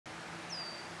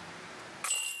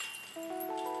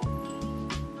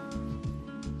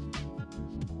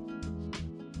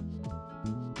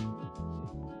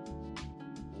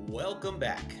Welcome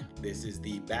back. This is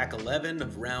the back 11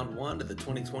 of round 1 of the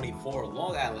 2024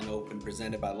 Long Island Open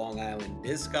presented by Long Island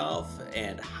Disc Golf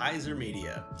and Heiser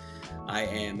Media. I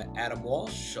am Adam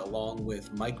Walsh along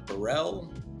with Mike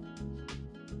Berrell.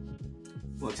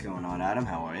 What's going on, Adam?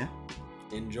 How are you?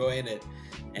 Enjoying it.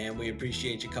 And we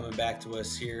appreciate you coming back to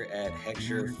us here at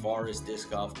Heckscher Forest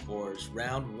Disc Golf Course.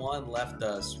 Round 1 left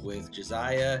us with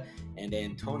Josiah and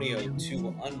Antonio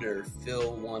 2 under,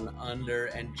 Phil 1 under,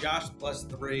 and Josh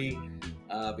 +3.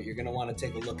 But you're going to want to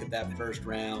take a look at that first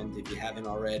round if you haven't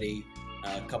already.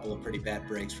 A couple of pretty bad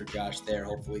breaks for Josh there.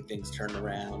 Hopefully things turn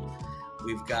around.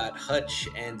 We've got Hutch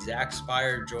and Zach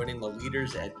Spire joining the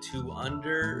leaders at 2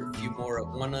 under, a few more at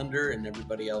 1 under, and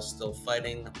everybody else still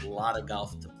fighting. A lot of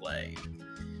golf to play.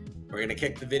 We're going to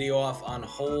kick the video off on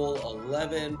hole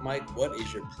 11. Mike, what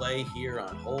is your play here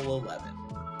on hole 11?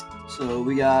 So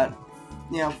we got,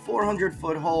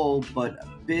 400-foot hole, but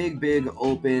big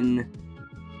open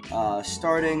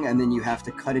starting, and then you have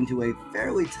to cut into a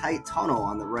fairly tight tunnel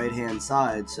on the right-hand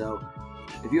side. So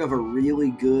if you have a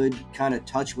really good kind of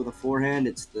touch with a forehand,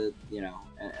 it's a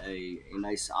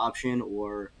nice option,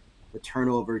 or the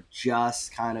turnover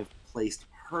just kind of placed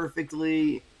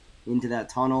perfectly into that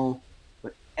tunnel.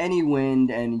 But any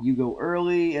wind and you go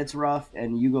early, it's rough,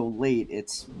 and you go late,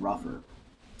 it's rougher.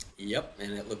 Yep,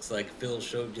 and it looks like Phil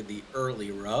showed you the early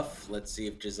rough. Let's see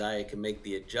if Josiah can make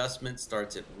the adjustment.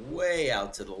 Starts it way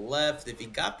out to the left. If he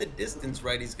got the distance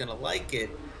right, he's going to like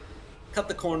it. Cut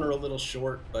the corner a little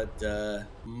short, but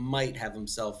might have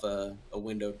himself a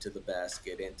window to the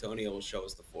basket. Antonio will show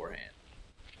us the forehand.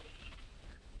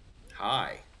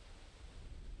 High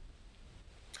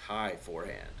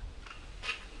forehand.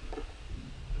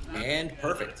 And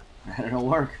perfect. It'll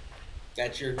work.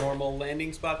 That's your normal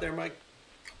landing spot there, Mike?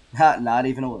 Not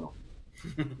even a little.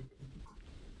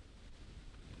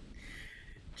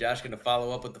 Josh going to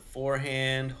follow up with the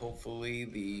forehand. Hopefully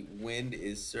the wind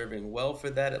is serving well for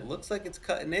that. It looks like it's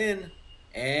cutting in,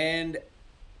 and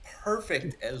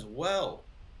perfect as well.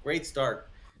 Great start.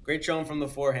 Great showing from the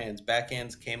forehands.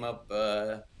 Backhands came up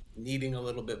needing a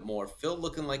little bit more. Phil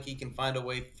looking like he can find a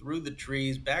way through the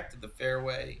trees, back to the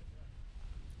fairway.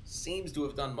 Seems to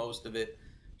have done most of it.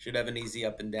 Should have an easy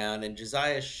up and down. And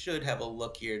Josiah should have a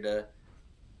look here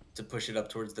to push it up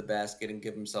towards the basket and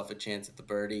give himself a chance at the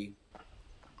birdie.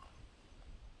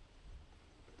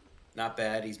 Not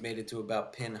bad. He's made it to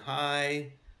about pin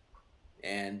high,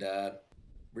 and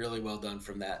really well done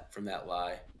from that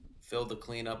lie. Phil to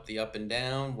clean up the up and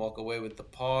down, walk away with the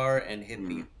par, and hit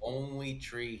the only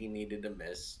tree he needed to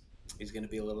miss. He's going to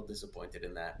be a little disappointed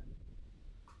in that.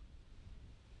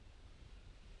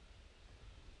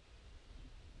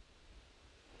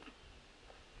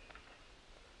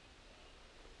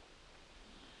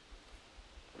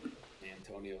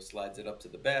 Antonio slides it up to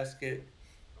the basket.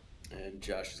 And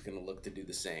Josh is going to look to do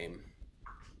the same.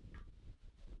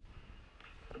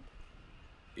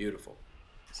 Beautiful.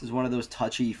 This is one of those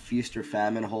touchy feast or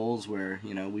famine holes where,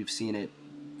 we've seen it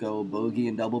go bogey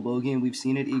and double bogey, and we've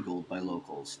seen it eagled by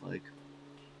locals. Like,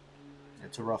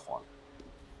 it's a rough one.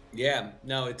 Yeah,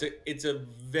 no, it's a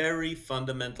very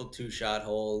fundamental 2-shot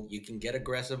hole. You can get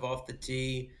aggressive off the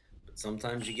tee, but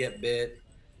sometimes you get bit.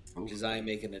 Josiah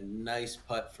making a nice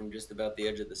putt from just about the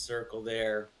edge of the circle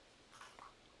there.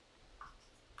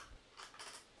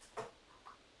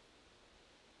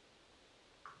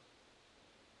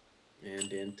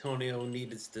 And Antonio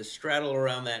needed to straddle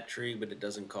around that tree, but it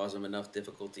doesn't cause him enough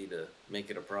difficulty to make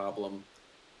it a problem.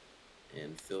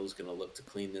 And Phil's going to look to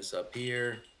clean this up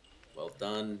here. Well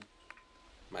done.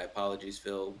 My apologies,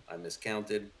 Phil. I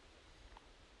miscounted.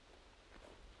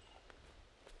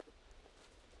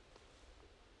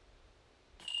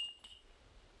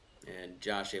 And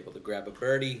Josh able to grab a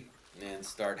birdie and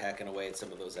start hacking away at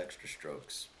some of those extra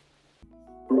strokes.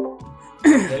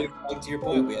 To your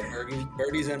point, we had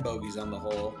birdies and bogeys on the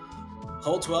hole.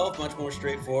 Hole 12, much more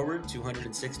straightforward,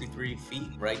 263 feet,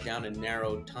 right down a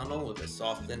narrow tunnel with a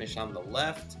soft finish on the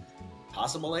left.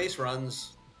 Possible ace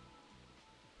runs.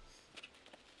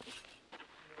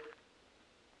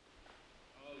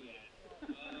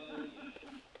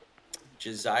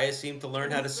 Josiah seemed to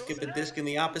learn how to skip a disc in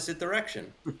the opposite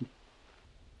direction.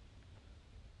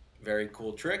 Very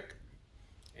cool trick.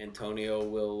 Antonio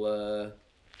will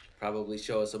probably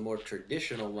show us a more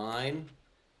traditional line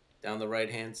down the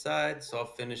right-hand side.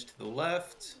 Soft finish to the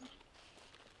left.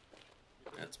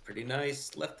 That's pretty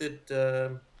nice. Left it,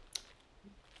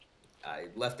 I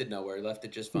left it nowhere. Left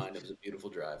it just fine. It was a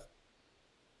beautiful drive.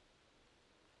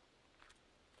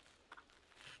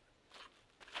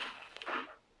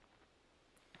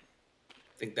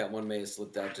 think that one may have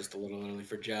slipped out just a little early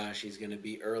for Josh. He's going to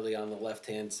be early on the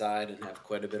left-hand side and have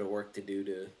quite a bit of work to do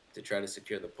to try to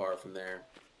secure the par from there.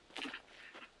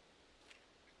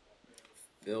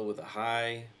 Phil with a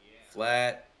high,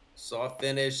 flat, soft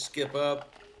finish, skip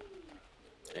up,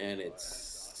 and it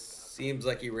seems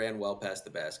like he ran well past the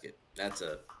basket. That's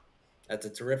a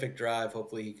terrific drive.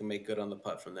 Hopefully he can make good on the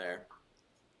putt from there.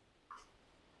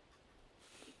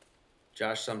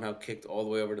 Josh somehow kicked all the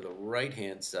way over to the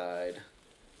right-hand side.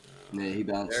 Yeah, he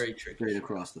bounced very tricky straight shot.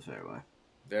 across the fairway.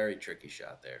 Very tricky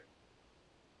shot there.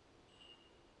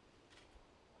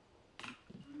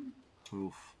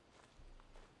 Oof.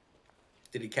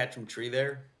 Did he catch from tree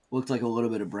there? Looked like a little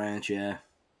bit of branch, yeah.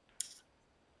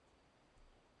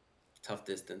 Tough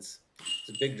distance.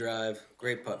 It's a big drive.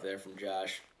 Great putt there from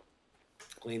Josh.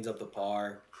 Cleans up the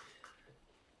par.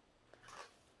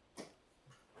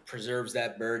 Preserves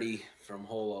that birdie from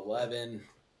hole 11.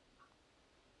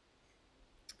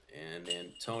 And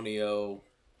Antonio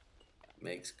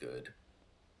makes good.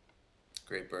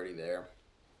 Great birdie there.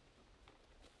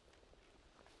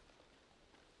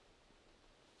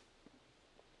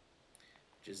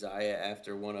 Josiah,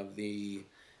 after one of the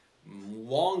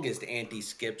longest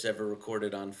anti-skips ever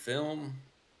recorded on film.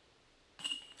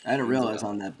 I didn't realize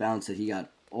on that bounce that he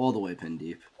got all the way pin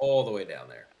deep. All the way down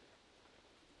there.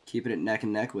 Keeping it neck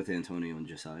and neck with Antonio and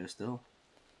Josiah still.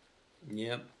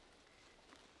 Yep.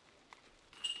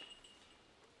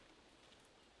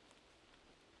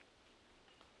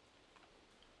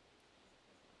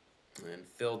 And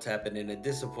Phil tapping in a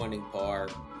disappointing par.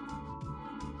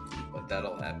 But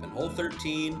that'll happen. Hole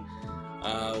 13,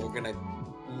 we're going to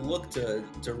look to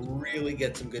really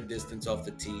get some good distance off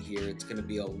the tee here. It's going to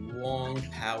be a long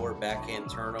power backhand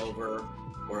turnover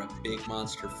or a big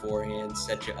monster forehand.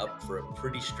 Set you up for a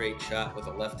pretty straight shot with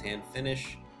a left-hand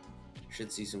finish.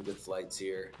 Should see some good flights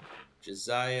here.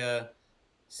 Josiah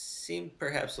seemed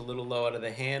perhaps a little low out of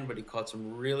the hand, but he caught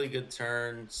some really good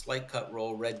turn. Slight cut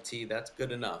roll, red tee. That's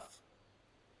good enough.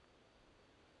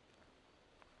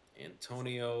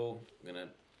 Antonio, I'm going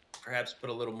to perhaps put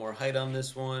a little more height on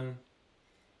this one.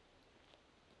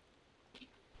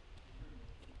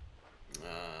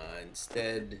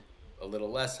 Instead, a little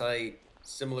less height.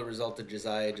 Similar result to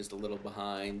Josiah, just a little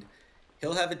behind.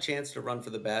 He'll have a chance to run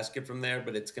for the basket from there,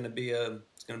 but it's going to be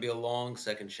a long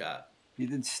second shot. He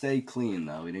did stay clean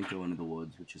though. He didn't go into the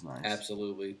woods, which is nice.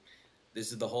 Absolutely.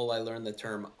 This is the hole I learned the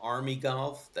term army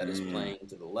golf. That is playing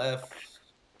to the left,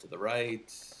 to the right,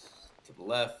 to the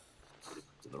left,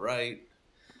 to the right.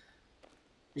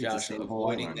 Josh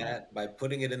avoiding that by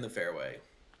putting it in the fairway.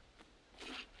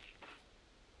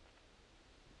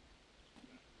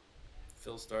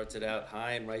 Phil starts it out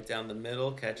high and right down the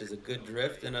middle, catches a good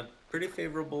drift and a pretty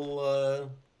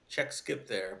favorable check skip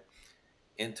there.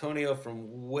 Antonio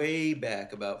from way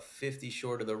back, about 50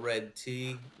 short of the red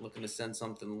tee, looking to send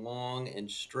something long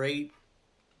and straight.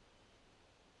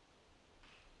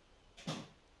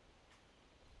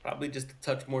 Probably just a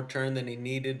touch more turn than he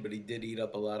needed, but he did eat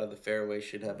up a lot of the fairway.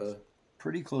 Should have a...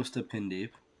 Pretty close to pin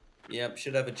deep. Yep,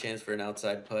 should have a chance for an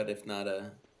outside putt, if not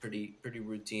a pretty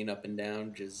routine up and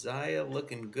down. Josiah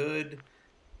looking good.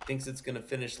 Thinks it's going to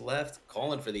finish left.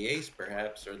 Calling for the ace,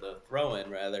 perhaps, or the throw-in,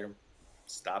 rather.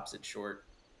 Stops it short.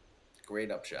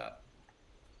 Great upshot.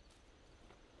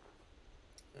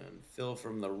 And Phil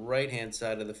from the right-hand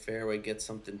side of the fairway gets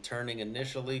something turning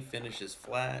initially. Finishes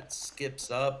flat. Skips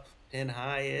up. Pin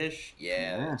high-ish.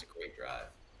 Yeah, that's a great drive.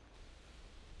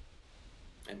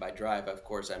 And by drive, of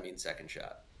course, I mean second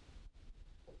shot.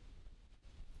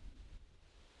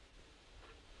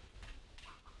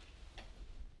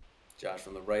 Josh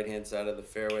from the right-hand side of the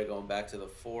fairway going back to the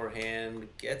forehand.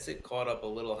 Gets it caught up a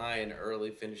little high and early.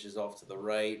 Finishes off to the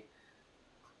right.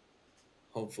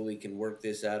 Hopefully can work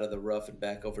this out of the rough and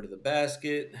back over to the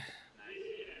basket.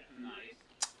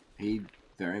 He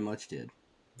very much did.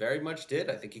 Very much did.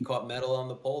 I think he caught metal on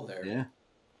the pole there. Yeah.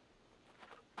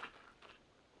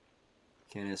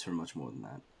 Can't ask for much more than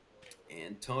that.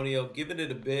 Antonio giving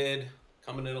it a bid.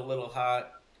 Coming in a little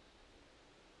hot.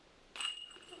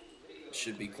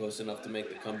 Should be close enough to make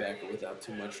the comeback without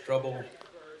too much trouble.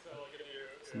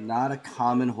 It's not a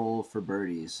common hole for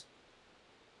birdies.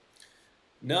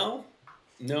 No,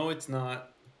 it's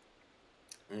not.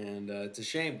 And it's a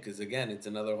shame because, again, it's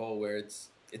another hole where it's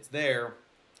there.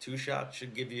 2 shots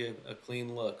should give you a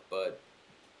clean look, but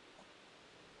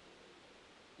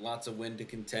lots of wind to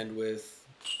contend with.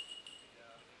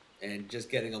 And just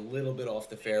getting a little bit off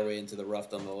the fairway into the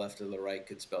rough on the left or the right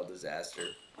could spell disaster.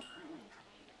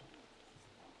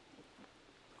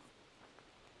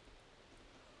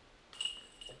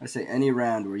 I say any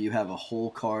round where you have a hole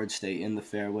card stay in the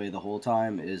fairway the whole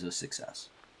time is a success.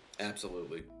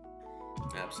 Absolutely.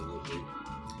 Absolutely.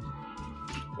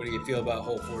 What do you feel about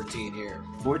hole 14 here?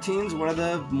 14 is one of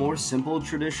the more simple,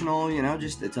 traditional,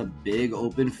 just it's a big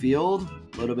open field,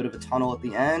 a little bit of a tunnel at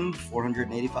the end,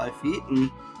 485 feet, and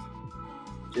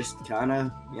just kind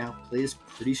of, plays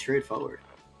pretty straightforward.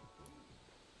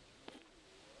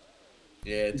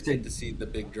 Yeah, it's good to see the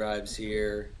big drives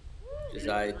here.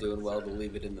 Josiah doing well to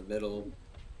leave it in the middle.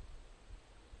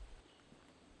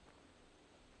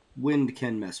 Wind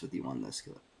can mess with you on this.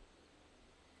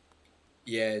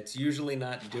 Yeah, it's usually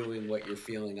not doing what you're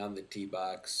feeling on the tee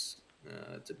box.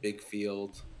 It's a big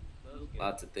field.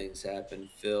 Lots of things happen.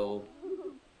 Phil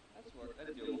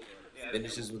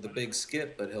finishes with a big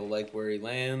skip, but he'll like where he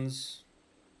lands.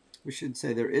 We should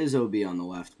say there is OB on the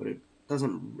left, but it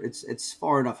doesn't. It's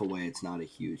far enough away. It's not a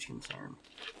huge concern.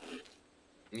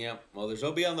 Yeah, well, there's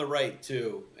OB on the right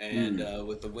too, and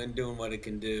with the wind doing what it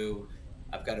can do,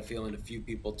 I've got a feeling a few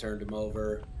people turned him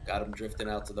over, got him drifting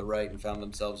out to the right, and found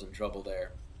themselves in trouble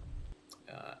there.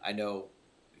 I know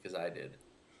because I did.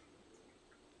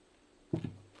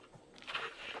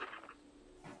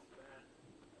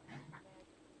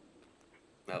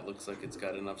 That looks like it's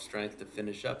got enough strength to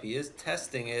finish up. He is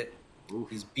testing it. Oof.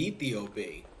 He's beat the OB.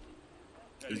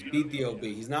 He's beat the OB.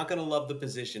 He's not going to love the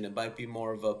position. It might be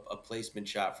more of a placement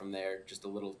shot from there, just a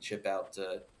little chip out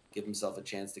to give himself a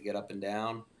chance to get up and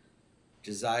down.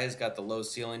 Josiah's got the low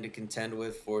ceiling to contend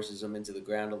with, forces him into the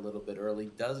ground a little bit early,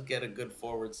 does get a good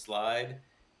forward slide,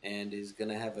 and is going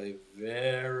to have a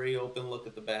very open look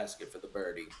at the basket for the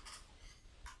birdie.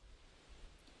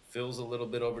 Phil's a little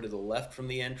bit over to the left from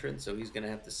the entrance, so he's going to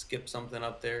have to skip something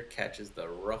up there. Catches the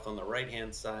rough on the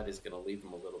right-hand side, is going to leave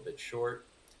him a little bit short.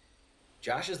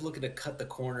 Josh is looking to cut the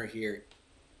corner here.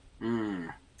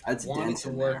 That's dense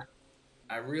in there.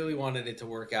 I really wanted it to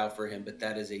work out for him, but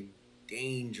that is a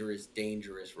dangerous,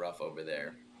 dangerous rough over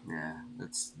there. Yeah,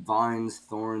 that's vines,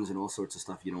 thorns, and all sorts of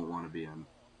stuff you don't want to be in.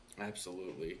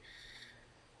 Absolutely.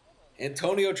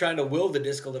 Antonio trying to will the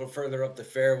disc a little further up the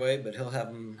fairway, but he'll have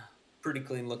him pretty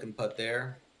clean looking putt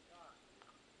there.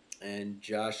 And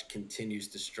Josh continues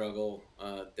to struggle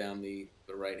down the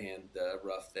right-hand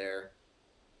rough there.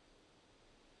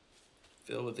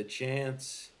 Phil with a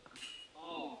chance.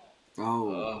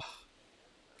 Oh.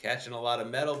 Catching a lot of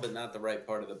metal, but not the right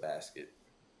part of the basket.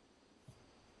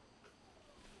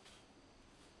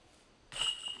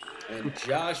 And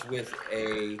Josh with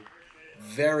a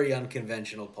very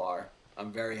unconventional par.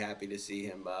 I'm very happy to see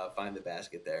him find the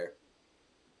basket there.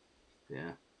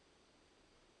 Yeah.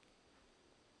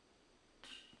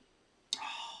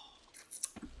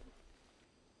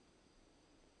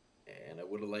 And I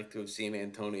would have liked to have seen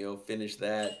Antonio finish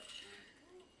that.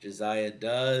 Josiah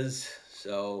does.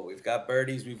 So we've got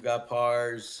birdies, we've got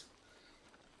pars.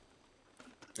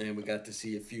 And we got to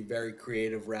see a few very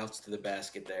creative routes to the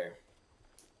basket there.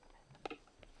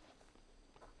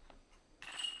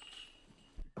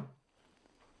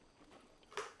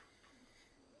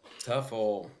 Tough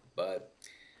hole, but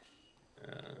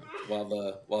while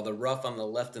the rough on the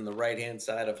left and the right-hand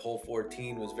side of hole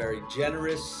 14 was very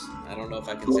generous, I don't know if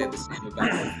I can say the same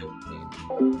about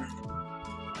hole 15.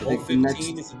 Hole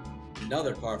 15 is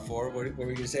another par 4. What were you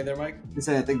going to say there, Mike?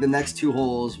 I think the next two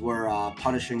holes were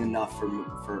punishing enough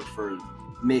for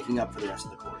making up for the rest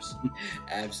of the course.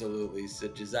 Absolutely. So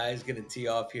Josiah's going to tee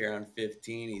off here on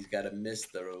 15. He's got to miss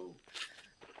the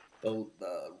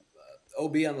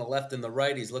OB on the left and the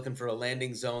right. He's looking for a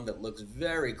landing zone that looks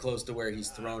very close to where he's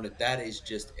thrown it. That is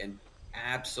just an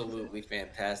absolutely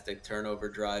fantastic turnover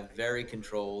drive. Very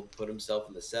controlled. Put himself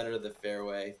in the center of the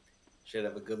fairway. Should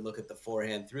have a good look at the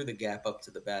forehand through the gap up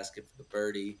to the basket for the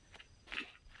birdie.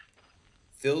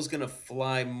 Phil's going to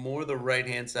fly more the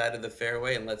right-hand side of the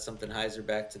fairway and let something hyzer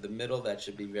back to the middle. That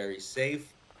should be very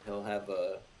safe. He'll have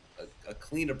a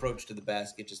clean approach to the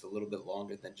basket, just a little bit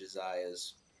longer than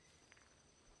Josiah's.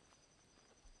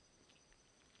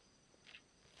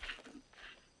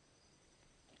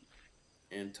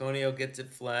 Antonio gets it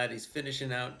flat. He's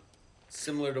finishing out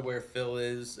similar to where Phil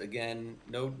is. Again,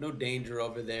 no danger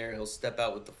over there. He'll step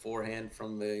out with the forehand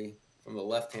from the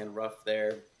left-hand rough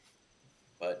there.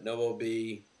 But no OB,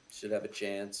 should have a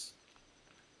chance.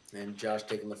 And Josh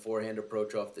taking the forehand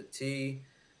approach off the tee.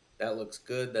 That looks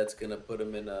good. That's going to put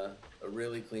him in a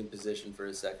really clean position for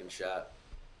his second shot.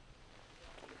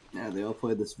 Yeah, they all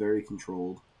played this very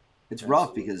controlled. It's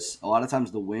rough because a lot of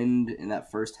times the wind in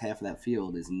that first half of that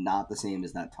field is not the same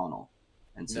as that tunnel.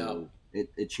 And so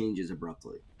it changes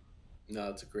abruptly. No,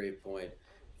 it's a great point.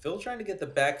 Phil trying to get the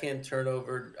backhand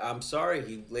turnover. I'm sorry,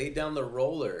 he laid down the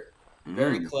roller.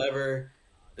 Very clever.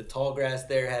 The tall grass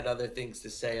there had other things to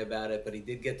say about it, but he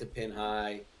did get to pin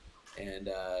high. And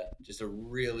just a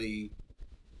really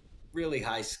really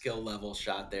high skill level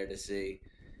shot there to see.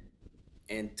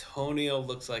 Antonio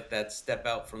looks like that step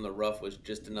out from the rough was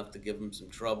just enough to give him some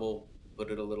trouble. Put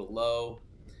it a little low,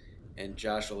 and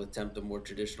Josh will attempt a more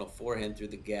traditional forehand through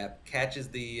the gap. Catches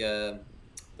the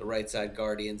right side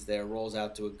Guardians there, rolls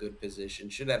out to a good position.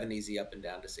 Should have an easy up and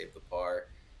down to save the par.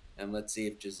 And let's see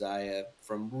if Josiah,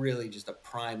 from really just a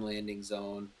prime landing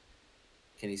zone,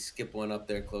 can he skip one up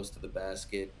there close to the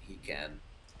basket? He can.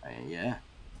 Yeah.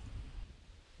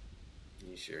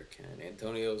 He sure can.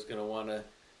 Antonio's going to want to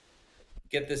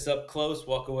get this up close,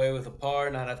 walk away with a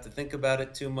par, not have to think about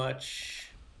it too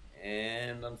much.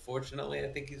 And unfortunately, I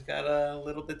think he's got a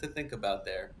little bit to think about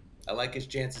there. I like his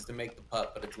chances to make the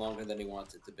putt, but it's longer than he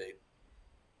wants it to be.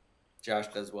 Josh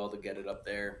does well to get it up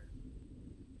there.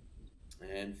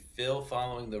 And Phil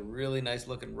following the really nice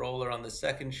looking roller on the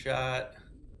second shot.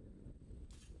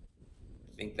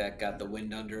 I think that got the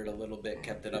wind under it a little bit,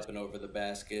 kept it up and over the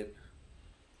basket.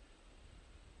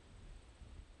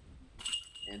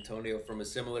 Antonio from a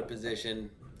similar position,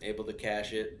 able to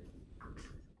cash it.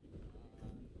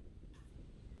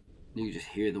 You can just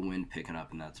hear the wind picking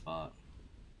up in that spot.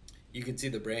 You can see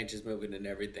the branches moving and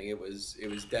everything. It was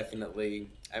definitely,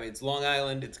 I mean, it's Long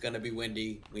Island. It's going to be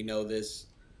windy. We know this.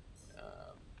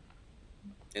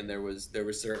 And there was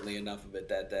certainly enough of it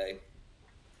that day.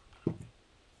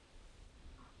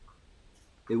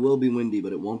 It will be windy,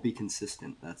 but it won't be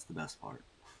consistent. That's the best part.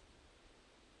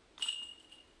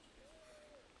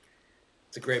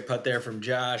 It's a great putt there from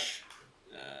Josh.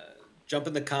 Jump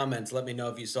in the comments. Let me know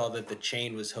if you saw that the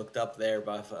chain was hooked up there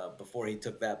before he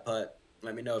took that putt.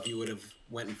 Let me know if you would have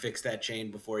went and fixed that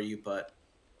chain before you putt.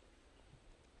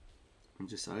 And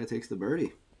Josiah takes the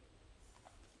birdie.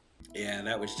 Yeah,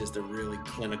 that was just a really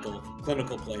clinical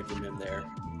play from him there.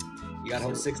 You got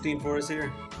hole 16 for us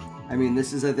here? I mean,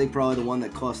 this is, I think, probably the one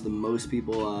that cost the most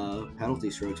people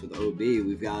penalty strokes with OB.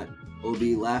 We've got OB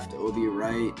left, OB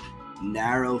right,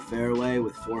 narrow fairway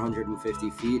with 450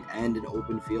 feet and an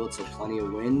open field, so plenty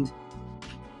of wind.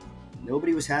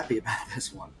 Nobody was happy about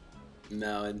this one.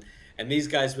 No, and these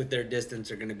guys with their distance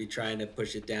are going to be trying to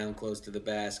push it down close to the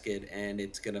basket, and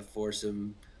it's going to force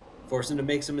him to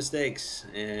make some mistakes.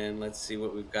 And let's see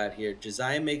what we've got here.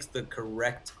 Josiah makes the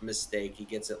correct mistake. He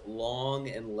gets it long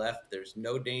and left. There's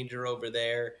no danger over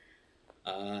there.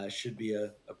 Should be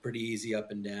a pretty easy up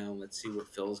and down. Let's see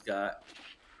what Phil's got.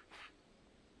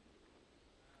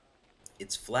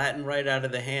 It's flattened right out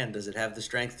of the hand. Does it have the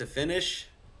strength to finish?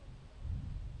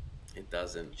 It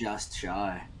doesn't. Just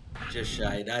shy. Just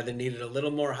shy. It either needed a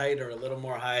little more height or a little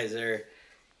more hyzer.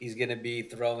 He's going to be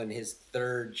throwing his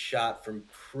third shot from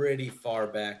pretty far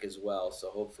back as well.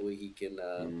 So hopefully he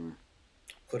can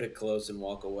put it close and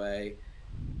walk away.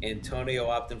 Antonio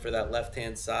opting for that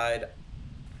left-hand side.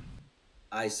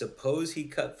 I suppose he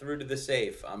cut through to the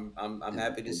safe. I'm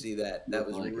happy to see that. That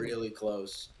was really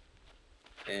close.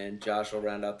 And Josh will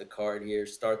round out the card here.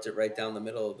 Starts it right down the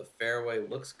middle of the fairway.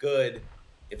 Looks good.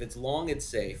 If it's long, it's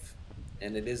safe.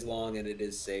 And it is long and it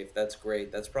is safe. That's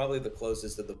great. That's probably the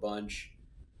closest of the bunch.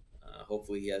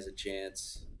 Hopefully he has a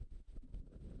chance.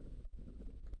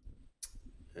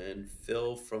 And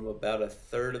Phil from about a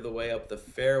third of the way up the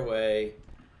fairway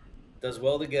does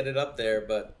well to get it up there,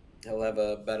 but he'll have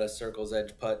about a circle's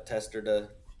edge putt tester to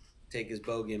take his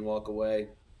bogey and walk away.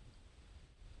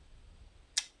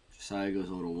 Josiah goes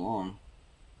a little long.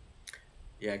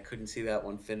 Yeah, I couldn't see that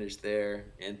one finish there.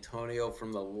 Antonio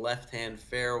from the left-hand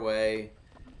fairway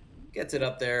gets it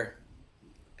up there.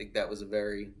 I think that was a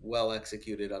very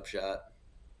well-executed upshot.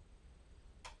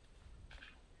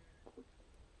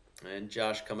 And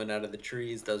Josh coming out of the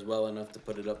trees does well enough to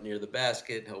put it up near the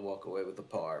basket. He'll walk away with a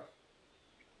par.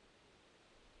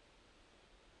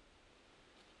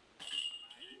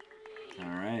 All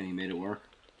right, he made it work.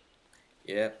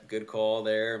 Yep, good call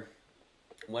there.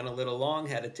 Went a little long,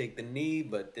 had to take the knee,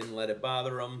 but didn't let it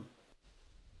bother him.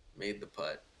 Made the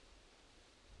putt.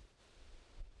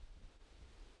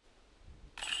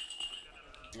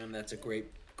 And that's a great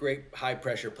high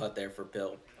pressure putt there for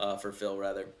Phil.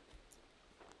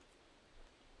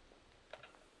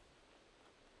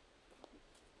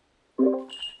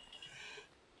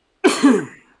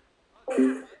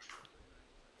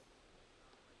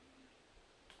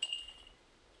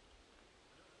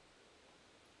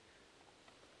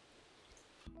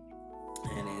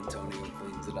 And Antonio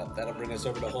cleans it up. That'll bring us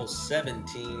over to hole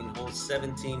 17. Hole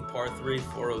 17, par 3,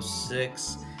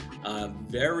 406.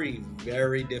 Very,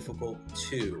 very difficult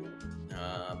too.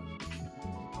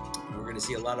 We're going to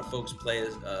see a lot of folks play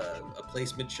a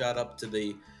placement shot up to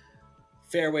the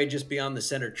fairway just beyond the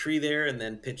center tree there and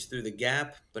then pitch through the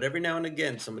gap. But every now and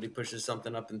again, somebody pushes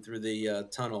something up and through the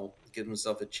tunnel, gives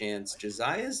himself a chance.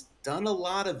 Josiah's done a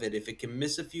lot of it. If it can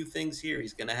miss a few things here,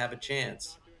 he's going to have a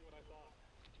chance.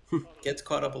 Gets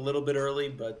caught up a little bit early,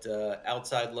 but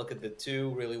outside look at the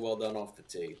 2. Really well done off the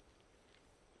tee.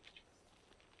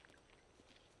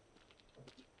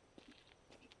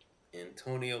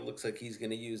 Antonio looks like he's going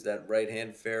to use that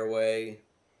right-hand fairway.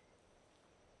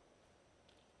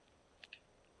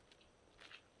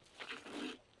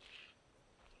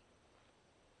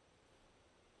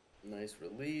 Nice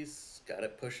release. Got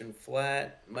it pushing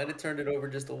flat. Might have turned it over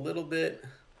just a little bit.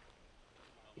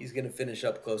 He's going to finish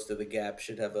up close to the gap.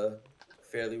 Should have a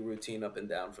fairly routine up and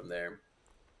down from there.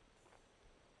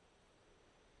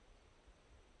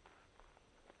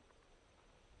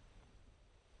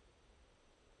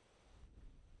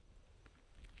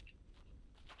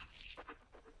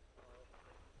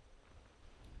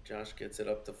 Josh gets it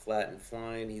up to flat and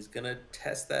flying. He's going to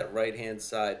test that right-hand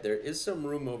side. There is some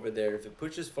room over there. If it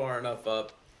pushes far enough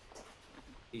up,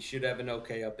 he should have an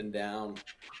okay up and down.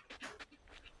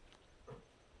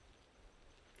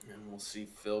 And we'll see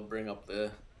Phil bring up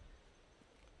the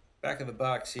back of the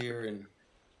box here and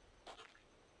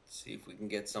see if we can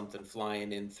get something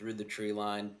flying in through the tree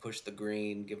line, push the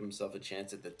green, give himself a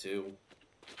chance at the 2.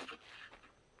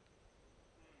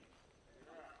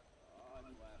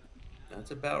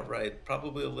 That's about right.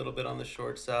 Probably a little bit on the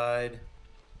short side.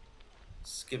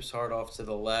 Skips hard off to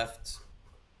the left.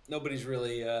 Nobody's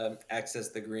really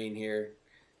accessed the green here.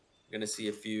 Going to see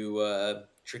a few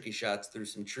tricky shots through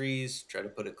some trees. Try to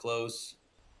put it close.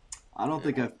 I don't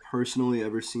think I've personally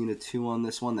ever seen a 2 on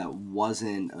this one that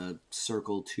wasn't a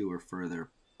circle 2 or further,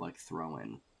 like throw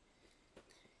in.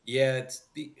 Yeah,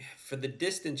 for the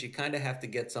distance, you kind of have to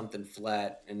get something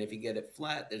flat. And if you get it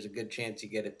flat, there's a good chance you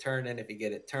get it turning. If you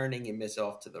get it turning, you miss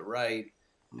off to the right.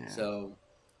 Yeah. So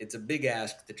it's a big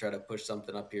ask to try to push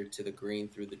something up here to the green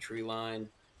through the tree line.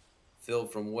 Phil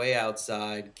from way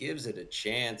outside gives it a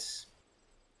chance.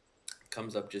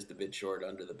 Comes up just a bit short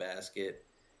under the basket.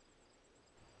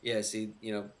 Yeah, see,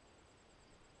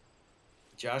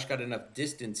 Josh got enough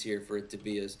distance here for it to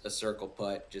be a circle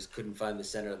putt. Just couldn't find the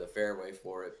center of the fairway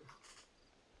for it.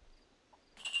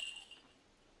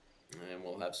 And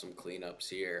we'll have some cleanups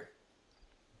here.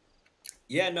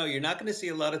 Yeah, no, you're not going to see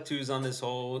a lot of 2s on this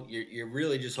hole. You're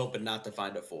really just hoping not to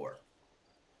find a 4.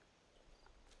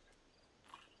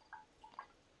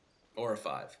 Or a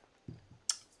 5.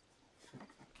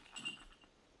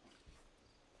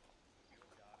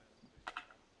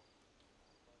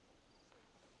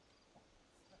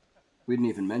 We didn't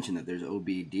even mention that there's OB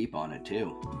deep on it,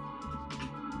 too.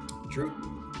 True.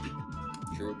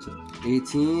 So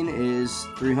 18 is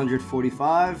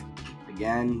 345.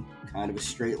 Again, kind of a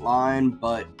straight line,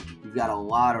 but you've got a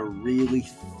lot of really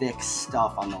thick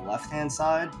stuff on the left-hand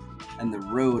side, and the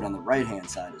road on the right-hand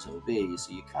side is OB,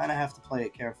 so you kind of have to play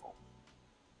it careful.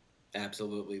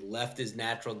 Absolutely. Left is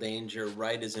natural danger.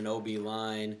 Right is an OB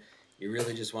line. You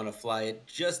really just want to fly it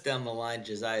just down the line.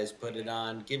 Josiah's put it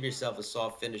on. Give yourself a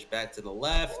soft finish back to the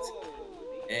left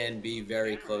and be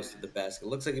very close to the basket.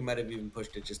 Looks like he might have even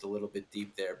pushed it just a little bit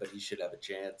deep there, but he should have a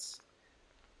chance.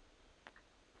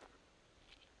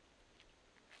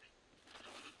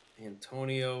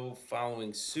 Antonio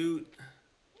following suit.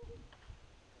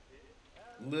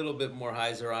 A little bit more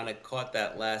hyzer on it. Caught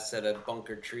that last set of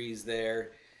bunker trees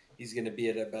there. He's going to be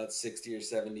at about 60 or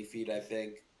 70 feet, I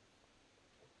think.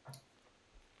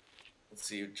 Let's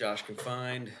see what Josh can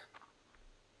find.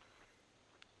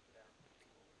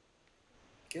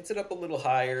 Gets it up a little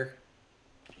higher.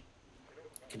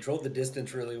 Controlled the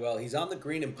distance really well. He's on the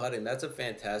green and putting. That's a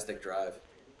fantastic drive.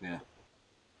 Yeah.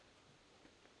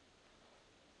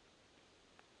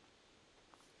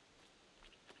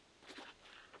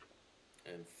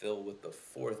 And Phil with the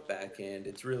 4th backhand.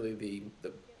 It's really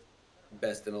the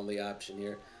best and only option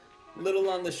here. Little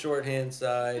on the shorthand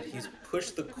side. He's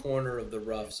pushed the corner of the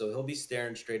rough, so he'll be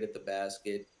staring straight at the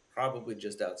basket, probably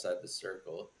just outside the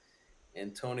circle.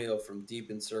 Antonio from deep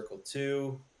in circle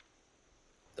 2.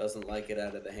 Doesn't like it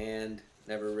out of the hand.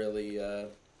 Never really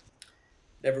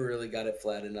got it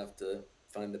flat enough to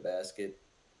find the basket.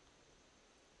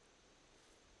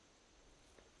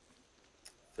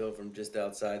 Phil from just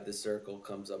outside the circle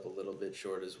comes up a little bit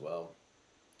short as well.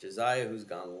 Josiah, who's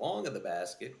gone long of the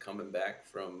basket, coming back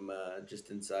from just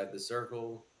inside the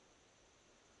circle.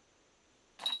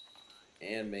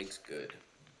 And makes good.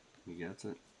 He gets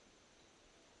it.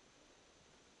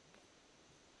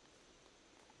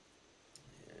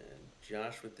 And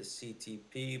Josh with the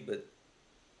CTP, but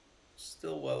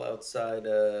still well outside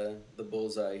the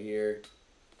bullseye here.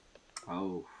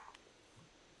 Oh.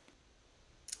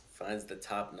 Finds the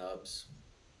top nubs.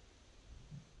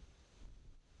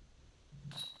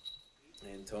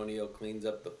 Antonio cleans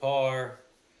up the par.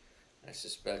 I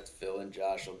suspect Phil and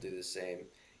Josh will do the same.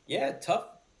 Yeah,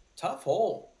 tough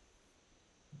hole.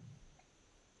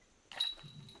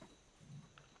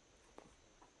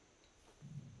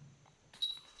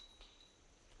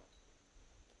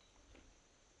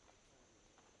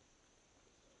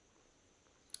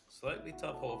 Slightly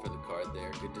tough hole for the card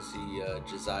there. Good to see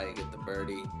Josiah get the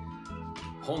birdie.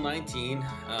 Hole 19,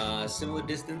 similar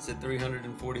distance at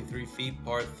 343 feet,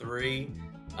 par 3.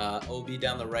 OB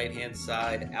down the right-hand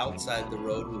side, outside the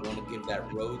road. We want to give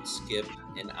that road skip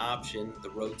an option.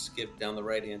 The road skip down the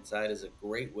right-hand side is a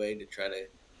great way to try to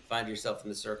find yourself in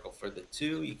the circle for the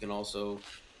 2. You can also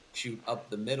shoot up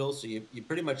the middle, so you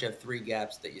pretty much have 3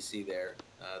 gaps that you see there.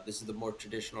 This is the more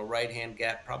traditional right-hand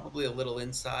gap, probably a little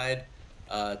inside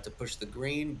to push the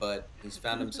green, but he's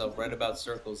found himself right about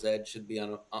circle's edge, should be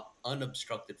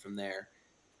unobstructed from there.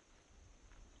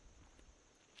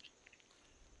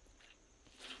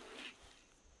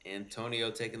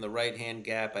 Antonio taking the right-hand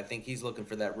gap. I think he's looking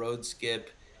for that road skip.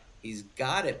 He's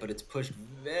got it, but it's pushed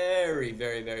very,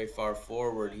 very, very far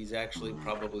forward. He's actually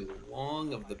probably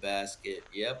long of the basket.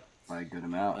 Yep. By a good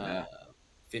amount, yeah.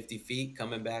 50 feet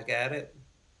coming back at it.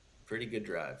 Pretty good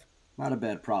drive. Not a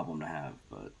bad problem to have,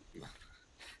 but...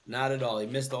 Not at all. He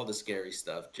missed all the scary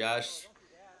stuff. Josh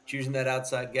choosing that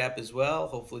outside gap as well.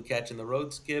 Hopefully catching the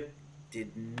road skip.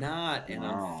 Did not, and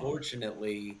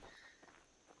unfortunately...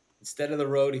 Instead of the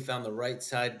road, he found the right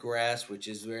side grass, which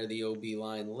is where the OB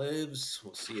line lives.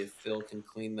 We'll see if Phil can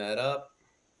clean that up.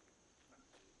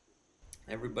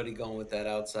 Everybody going with that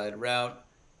outside route.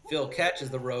 Phil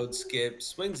catches the road skip,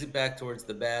 swings it back towards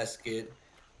the basket,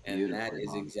 and that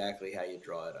is exactly how you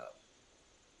draw it up.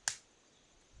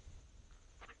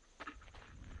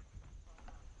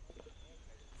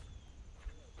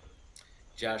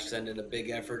 Josh sending a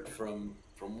big effort from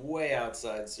way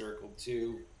outside circle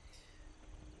 2.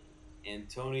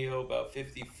 Antonio about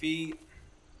 50 feet.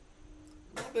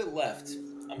 A little bit left.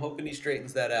 I'm hoping he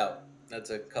straightens that out.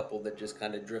 That's a couple that just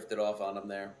kind of drifted off on him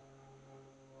there.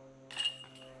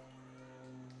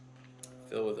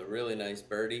 Phil with a really nice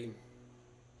birdie.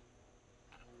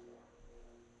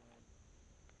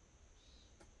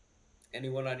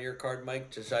 Anyone on your card,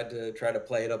 Mike, decide to try to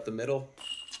play it up the middle?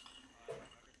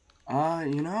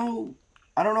 You know,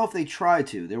 I don't know if they tried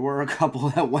to. There were a couple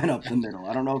that went up the middle.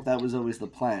 I don't know if that was always the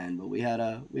plan, but we had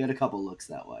a couple looks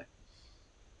that way.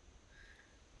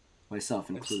 Myself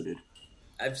included.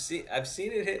 I've seen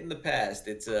it hit in the past.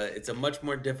 It's a much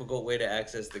more difficult way to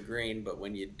access the green, but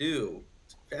when you do,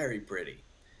 it's very pretty.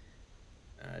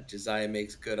 Josiah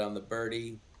makes good on the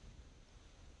birdie.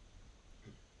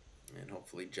 And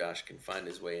hopefully Josh can find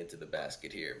his way into the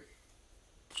basket here.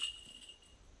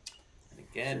 And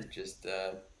again, just...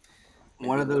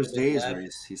 one of those days where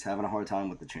he's having a hard time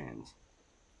with the chains.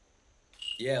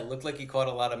 Yeah, it looked like he caught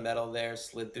a lot of metal there,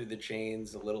 slid through the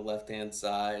chains, a little left-hand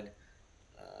side.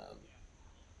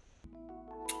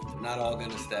 Not all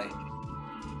going to stay.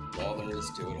 All there is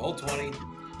to it. Hole 20.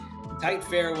 Tight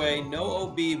fairway, no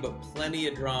OB, but plenty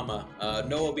of drama.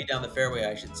 No OB down the fairway,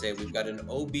 I should say. We've got an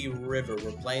OB river.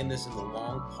 We're playing this in the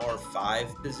long par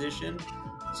 5 position.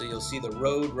 So you'll see the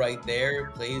road right there.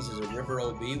 It plays as a river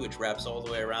OB, which wraps all the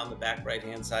way around the back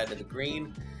right-hand side of the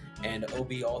green, and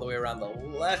OB all the way around the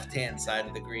left-hand side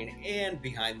of the green and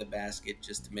behind the basket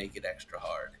just to make it extra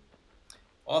hard.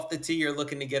 Off the tee, you're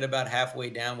looking to get about halfway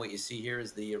down. What you see here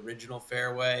is the original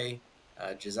fairway.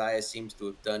 Josiah seems to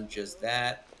have done just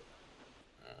that.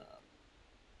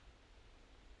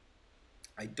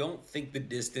 I don't think the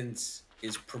distance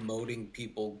is promoting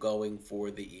people going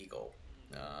for the eagle.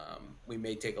 We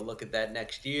may take a look at that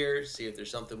next year, see if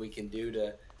there's something we can do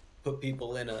to put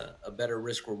people in a better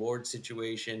risk-reward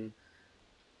situation.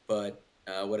 But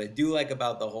what I do like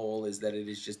about the hole is that it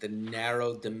is just a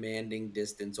narrow, demanding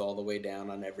distance all the way down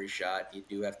on every shot. You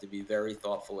do have to be very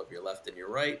thoughtful of your left and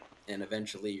your right, and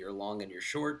eventually your long and your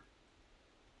short.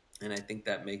 And I think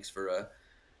that makes for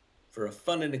a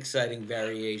fun and exciting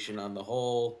variation on the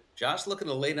hole. Josh looking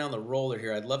to lay down the roller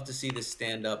here. I'd love to see this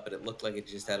stand up, but it looked like it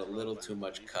just had a little too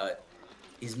much cut.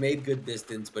 He's made good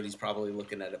distance, but he's probably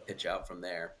looking at a pitch out from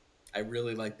there. I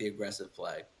really like the aggressive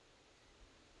play.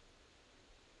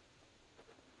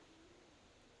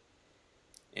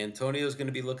 Antonio's going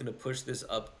to be looking to push this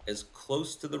up as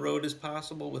close to the road as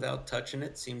possible without touching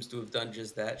it. Seems to have done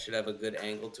just that. Should have a good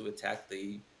angle to attack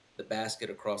the basket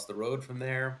across the road from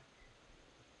there.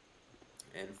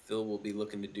 And Phil will be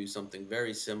looking to do something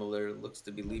very similar. Looks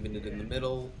to be leaving it in the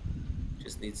middle.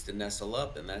 Just needs to nestle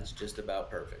up, and that's just about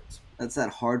perfect. That's that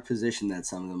hard position that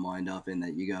some of them wind up in,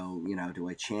 that you go, do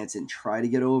I chance it and try to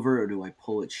get over, or do I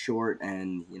pull it short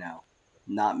and,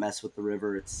 not mess with the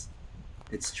river?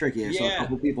 It's tricky. I saw a Yeah.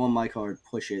 couple people on my card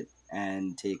push it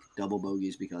and take double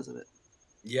bogeys because of it.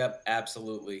 Yep,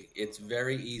 absolutely. It's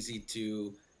very easy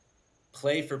to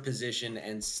play for position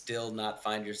and still not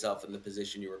find yourself in the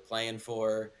position you were playing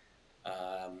for.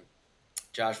 Um,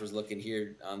 Josh was looking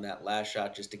here on that last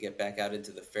shot just to get back out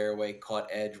into the fairway, caught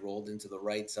edge, rolled into the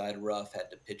right side rough,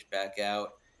 had to pitch back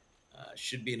out.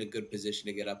 Should be in a good position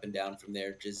to get up and down from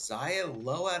there. Josiah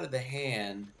low out of the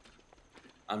hand.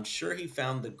 I'm sure he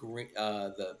found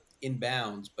the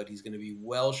inbounds, but he's going to be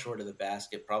well short of the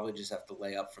basket. Probably just have to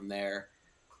lay up from there.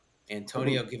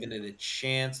 Antonio giving it a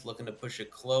chance, looking to push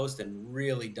it close, and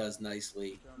really does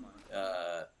nicely.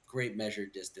 Great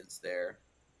measured distance there.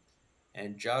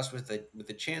 And Josh with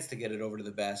a chance to get it over to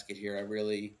the basket here. I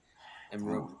really am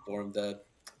rooting for him. The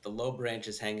low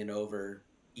branches hanging over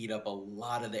eat up a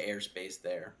lot of the airspace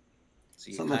there.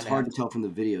 So Something that's hard to tell from the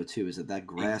video too is that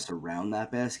grass around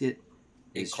that basket.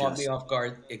 It caught me off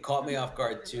guard. It caught me off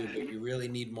guard too, but you really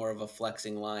need more of a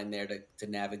flexing line there to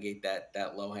navigate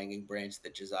that low hanging branch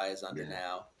that Josiah is under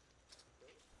now.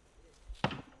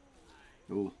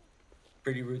 Ooh.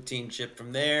 Pretty routine chip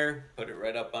from there. Put it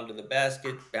right up under the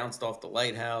basket. Bounced off the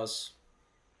lighthouse.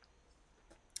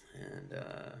 And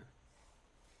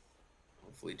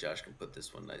hopefully Josh can put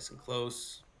this one nice and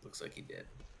close. Looks like he did.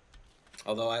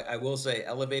 Although I will say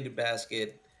elevated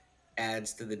basket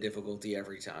adds to the difficulty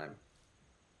every time.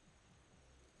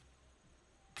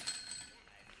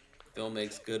 Phil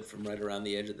makes good from right around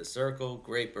the edge of the circle.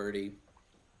 Great birdie.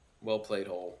 Well played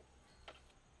hole.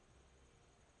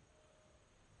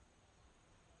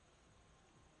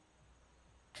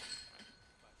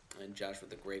 And Josh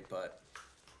with a great putt.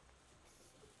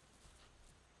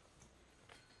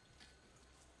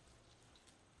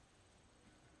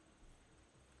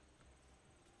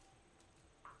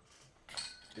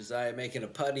 Josiah making a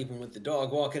putt even with the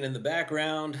dog walking in the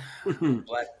background.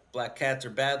 Black cats are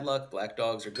bad luck. Black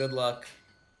dogs are good luck.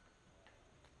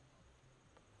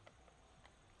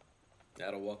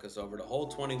 That'll walk us over to hole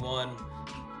 21,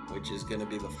 which is going to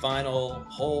be the final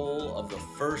hole of the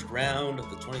first round of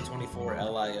the 2024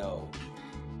 LIO.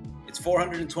 It's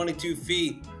 422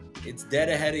 feet. It's dead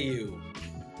ahead of you.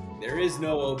 There is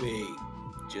no OB.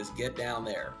 Just get down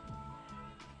there.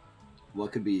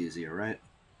 What could be easier, right?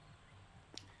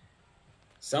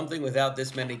 Something without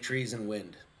this many trees and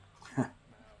wind.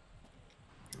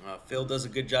 Phil does a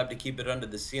good job to keep it under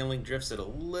the ceiling, drifts it a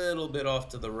little bit off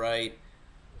to the right.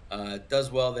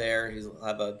 Does well there. He'll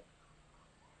have a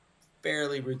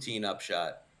fairly routine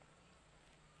upshot.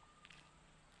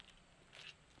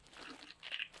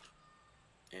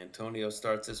 Antonio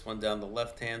starts this one down the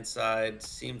left-hand side.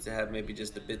 Seems to have maybe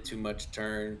just a bit too much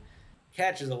turn.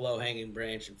 Catches a low-hanging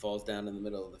branch and falls down in the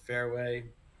middle of the fairway.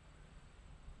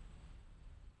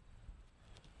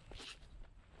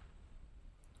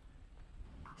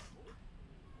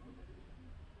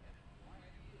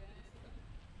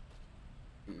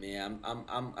 Yeah,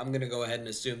 I'm gonna go ahead and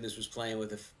assume this was playing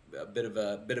with a bit of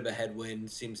a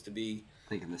headwind. Seems to be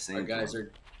Thinking the same. Our guys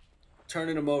are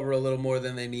turning them over a little more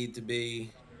than they need to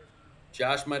be.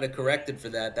 Josh might have corrected for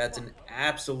that. That's an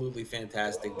absolutely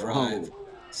fantastic drive.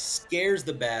 Scares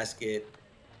the basket.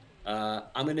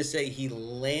 I'm gonna say he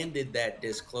landed that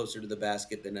disc closer to the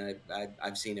basket than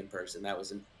I've seen in person. That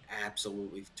was an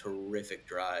absolutely terrific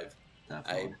drive.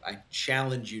 I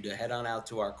challenge you to head on out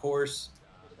to our course.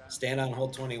 Stand on hole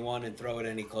 21 and throw it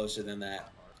any closer than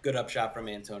that. Good upshot from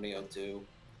Antonio, too.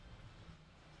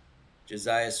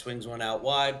 Josiah swings one out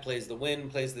wide, plays the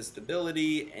wind, plays the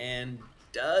stability, and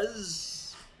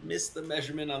does miss the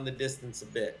measurement on the distance a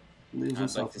bit. Leaves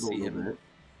himself a little bit.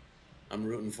 I'm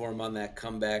rooting for him on that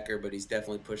comebacker, but he's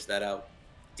definitely pushed that out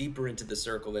deeper into the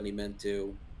circle than he meant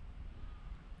to.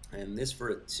 And this for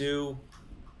a 2.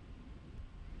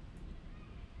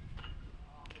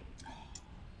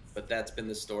 But that's been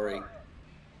the story.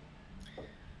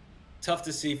 Tough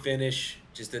to see finish.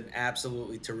 Just an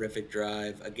absolutely terrific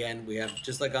drive. Again, we have,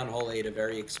 just like on hole 8, a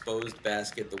very exposed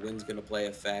basket. The wind's going to play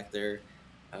a factor.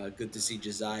 Good to see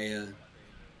Josiah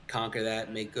conquer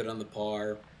that, make good on the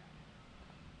par.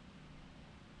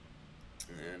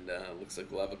 And looks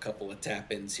like we'll have a couple of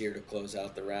tap-ins here to close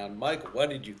out the round. Mike, what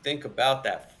did you think about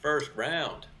that first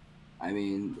round? I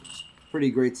mean, pretty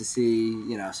great to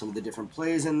see, some of the different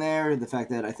plays in there. The fact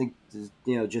that I think,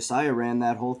 Josiah ran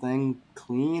that whole thing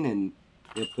clean and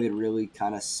played really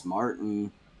kind of smart.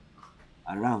 And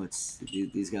I don't know,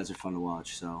 these guys are fun to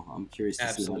watch. So I'm curious to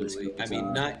see how this goes. I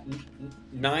mean,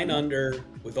 9 under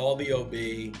with all the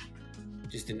OB.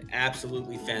 Just an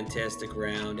absolutely fantastic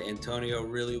round. Antonio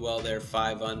really well there,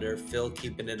 5 under. Phil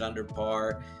keeping it under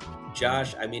par.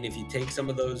 Josh, I mean, if you take some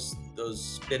of those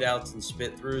spit outs and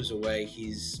spit throughs away,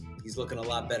 he's looking a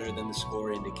lot better than the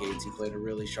score indicates. He played a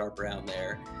really sharp round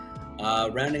there.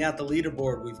 Rounding out the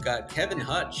leaderboard, we've got Kevin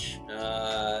Hutch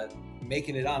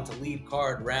making it onto lead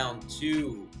card round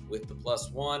 2 with the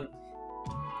 +1.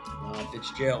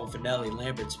 Fitzgerald, Finelli,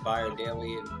 Lambert, Spire,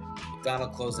 Daly, and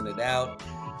McDonnell closing it out.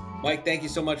 Mike, thank you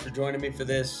so much for joining me for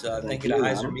this. Thank you to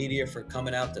Heiser Media for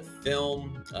coming out to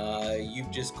film.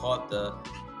 You've just caught the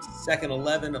second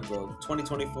 11 of the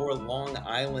 2024 Long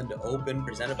Island Open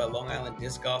presented by Long Island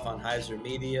Disc Golf on Heiser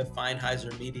Media. Find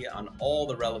Heiser Media on all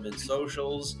the relevant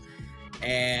socials.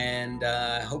 And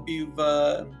I hope you've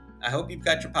got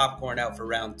your popcorn out for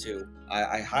round 2.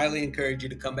 I highly encourage you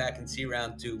to come back and see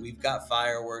round 2. We've got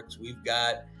fireworks. We've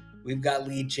got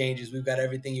lead changes. We've got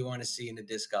everything you want to see in a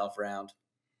disc golf round.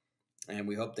 And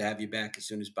we hope to have you back as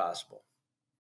soon as possible.